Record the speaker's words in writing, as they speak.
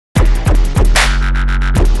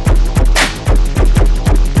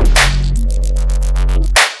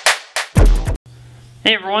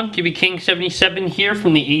Hey everyone, QBKing77 here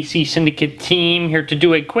from the AC Syndicate team, here to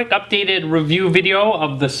do a quick updated review video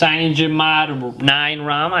of the CyanogenMod 9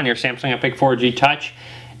 ROM on your Samsung Epic 4G Touch.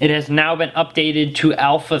 It has now been updated to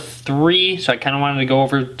Alpha 3, so I kind of wanted to go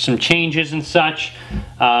over some changes and such,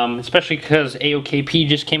 especially because AOKP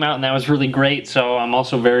just came out and that was really great, so I'm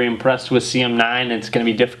also very impressed with CM9. It's going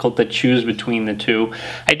to be difficult to choose between the two.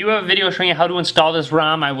 I do have a video showing you how to install this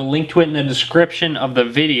ROM. I will link to it in the description of the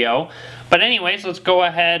video. But anyways, let's go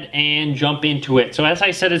ahead and jump into it. So as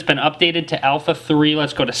I said, it's been updated to Alpha 3.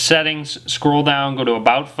 Let's go to Settings, scroll down, go to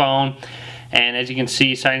About Phone. And as you can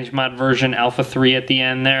see, CyanogenMod version Alpha 3 at the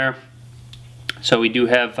end there. So we do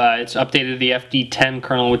have, it's updated the FD10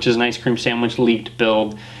 kernel, which is an ice cream sandwich leaked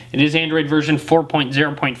build. It is Android version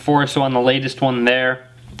 4.0.4, so on the latest one there,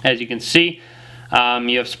 as you can see.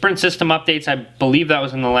 You have Sprint system updates. I believe that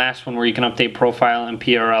was in the last one where you can update profile and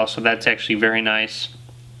PRL, so that's actually very nice.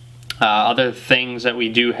 Other things that we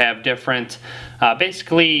do have different,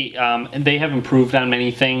 basically they have improved on many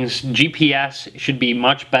things. GPS should be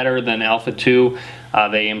much better than Alpha 2.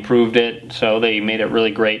 They improved it, so they made it really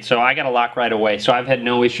great. So I got a lock right away, so I've had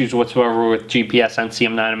no issues whatsoever with GPS on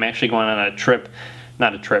CM9. I'm actually going on a trip,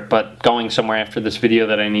 not a trip, but going somewhere after this video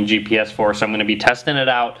that I need GPS for, so I'm going to be testing it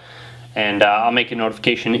out. And I'll make a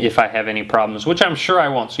notification if I have any problems, which I'm sure I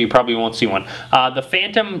won't, so you probably won't see one. The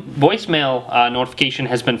phantom voicemail notification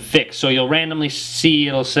has been fixed, so you'll randomly see,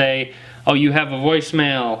 it'll say, oh, you have a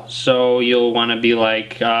voicemail, so you'll want to be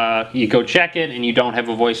like, you go check it, and you don't have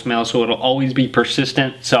a voicemail, so it'll always be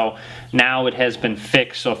persistent. So now it has been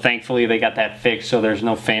fixed, so thankfully they got that fixed, so there's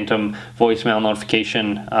no phantom voicemail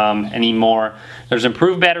notification anymore. There's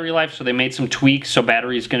improved battery life, so they made some tweaks, so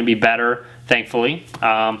battery is going to be better, thankfully.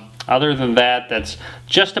 Other than that, that's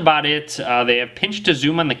just about it. They have pinch to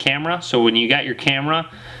zoom on the camera, so when you got your camera,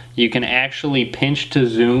 you can actually pinch to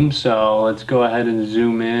zoom. So let's go ahead and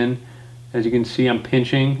zoom in. As you can see, I'm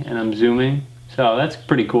pinching and I'm zooming. So that's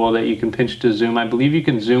pretty cool that you can pinch to zoom. I believe you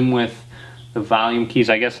can zoom with the volume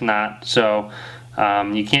keys. I guess not. So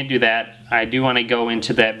you can't do that. I do want to go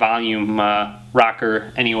into that volume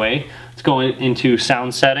rocker anyway. Let's go into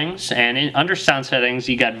sound settings, and under sound settings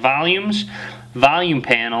you got volumes, volume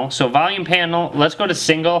panel. So volume panel, let's go to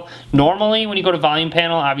single. Normally when you go to volume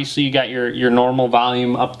panel, obviously you got your normal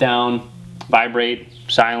volume, up, down, vibrate,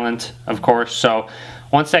 silent, of course. So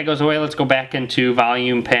once that goes away, let's go back into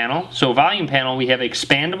volume panel. So volume panel, we have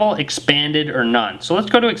expandable, expanded, or none. So let's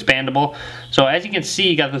go to expandable. So as you can see,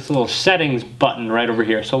 you got this little settings button right over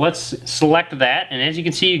here. So let's select that, and as you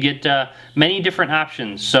can see, you get many different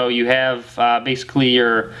options. So you have basically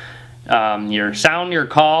your sound, your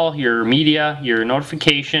call, your media, your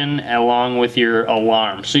notification, along with your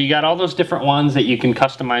alarm. So you got all those different ones that you can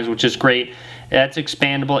customize, which is great. That's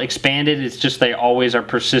expandable. Expanded, it's just they always are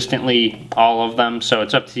persistently all of them, so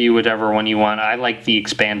it's up to you whichever one you want. I like the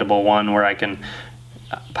expandable one where I can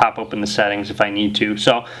pop open the settings if I need to.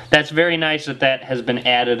 So that's very nice that that has been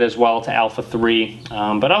added as well to Alpha 3.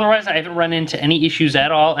 But otherwise, I haven't run into any issues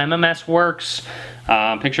at all. MMS works,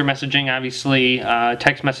 picture messaging, obviously,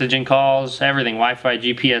 text messaging, calls, everything, Wi-Fi,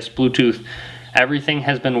 GPS, Bluetooth, everything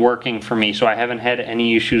has been working for me, so I haven't had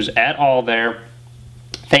any issues at all there.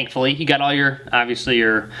 Thankfully, you got all your, obviously,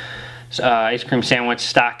 your ice cream sandwich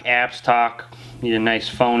stock apps, talk, your nice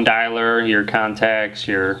phone dialer, your contacts,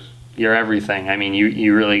 your everything. I mean,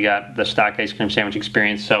 you really got the stock ice cream sandwich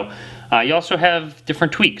experience. So you also have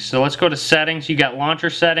different tweaks. So let's go to settings. You got launcher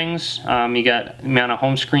settings. You got the amount of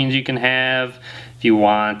home screens you can have. If you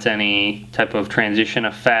want any type of transition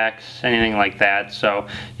effects, anything like that. So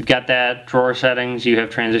you've got that. Drawer settings, you have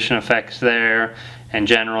transition effects there. In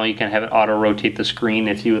general, you can have it auto-rotate the screen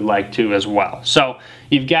if you would like to as well. So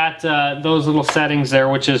you've got those little settings there,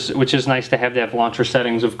 which is nice to have. They have launcher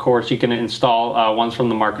settings, of course. You can install ones from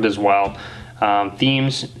the market as well.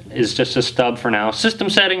 Themes is just a stub for now. System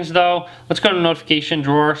settings, though, let's go to notification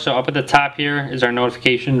drawer. So up at the top here is our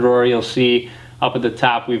notification drawer. You'll see up at the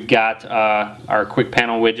top we've got our quick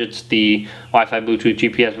panel widgets, the Wi-Fi, Bluetooth,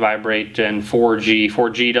 GPS, vibrate, and 4G.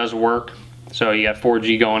 4G does work. So you got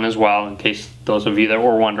 4G going as well, in case those of you that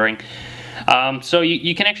were wondering. So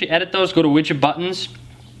you can actually edit those, go to widget buttons,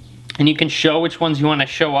 and you can show which ones you want to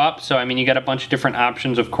show up. So I mean, you got a bunch of different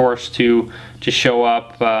options, of course, to show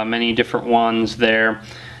up, many different ones there.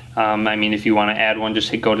 I mean, if you want to add one, just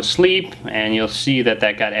hit go to sleep, and you'll see that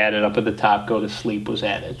that got added up at the top. Go to sleep was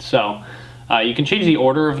added. So you can change the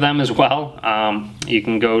order of them as well. You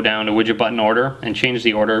can go down to widget button order and change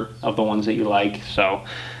the order of the ones that you like. So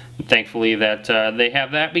thankfully that they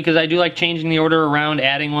have that, because I do like changing the order around,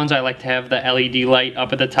 adding ones. I like to have the LED light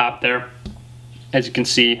up at the top there. as you can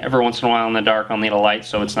see, every once in a while in the dark I'll need a light,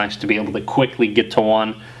 so it's nice to be able to quickly get to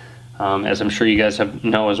one, as I'm sure you guys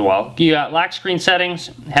know as well. You got lock screen settings,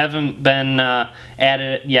 haven't been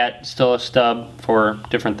added yet, still a stub for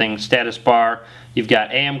different things. Status bar, you've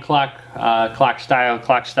got AM clock, clock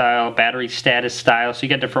style, battery status style, so you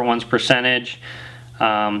got different ones, percentage,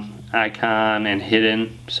 icon, and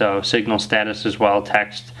hidden, so signal status as well,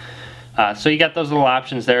 text. So you got those little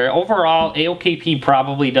options there. Overall, AOKP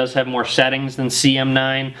probably does have more settings than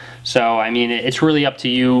CM9. So, I mean, it's really up to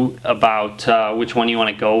you about which one you want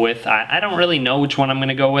to go with. I don't really know which one I'm going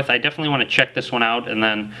to go with. I definitely want to check this one out and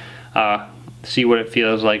then see what it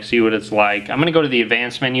feels like, see what it's like. I'm going to go to the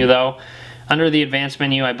advanced menu, though. Under the advanced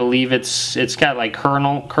menu, I believe it's got like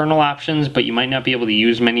kernel options, but you might not be able to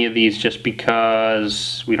use many of these just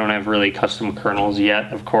because we don't have really custom kernels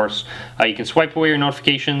yet, of course. You can swipe away your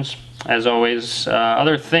notifications, as always.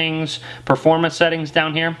 Other things, performance settings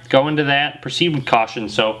down here, go into that. Proceed with caution,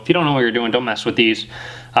 so if you don't know what you're doing, don't mess with these.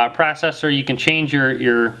 Processor, you can change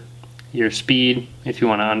your speed if you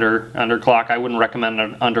want to underclock. I wouldn't recommend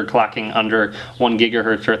underclocking under 1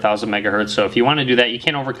 gigahertz or 1000 megahertz. So if you want to do that, you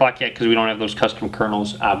can't overclock yet because we don't have those custom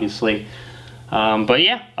kernels, obviously. But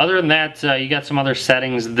yeah, other than that, you got some other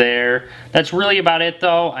settings there. That's really about it,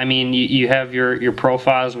 though. I mean, you have your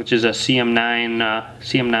profiles, which is a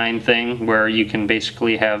CM9 thing where you can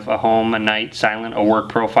basically have a home, a night, silent, a work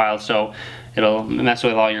profile. So it'll mess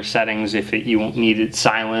with all your settings. If you need it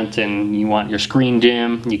silent and you want your screen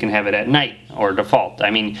dim, you can have it at night or default.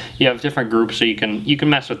 I mean, you have different groups, so you can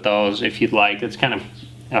mess with those if you'd like. It's kind of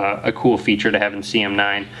a cool feature to have in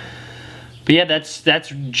CM9. But yeah,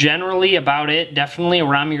 that's generally about it. Definitely a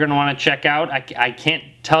ROM you're going to want to check out. I can't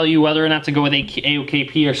tell you whether or not to go with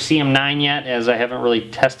AOKP or CM9 yet, as I haven't really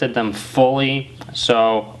tested them fully.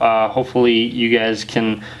 So hopefully you guys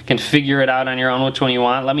can figure it out on your own which one you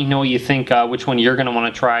want. Let me know what you think, which one you're going to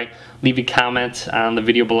want to try. Leave a comment on the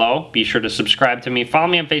video below. Be sure to subscribe to me. Follow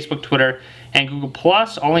me on Facebook, Twitter, and Google+.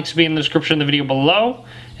 All links will be in the description of the video below.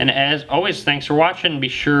 And as always, thanks for watching. Be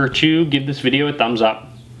sure to give this video a thumbs up.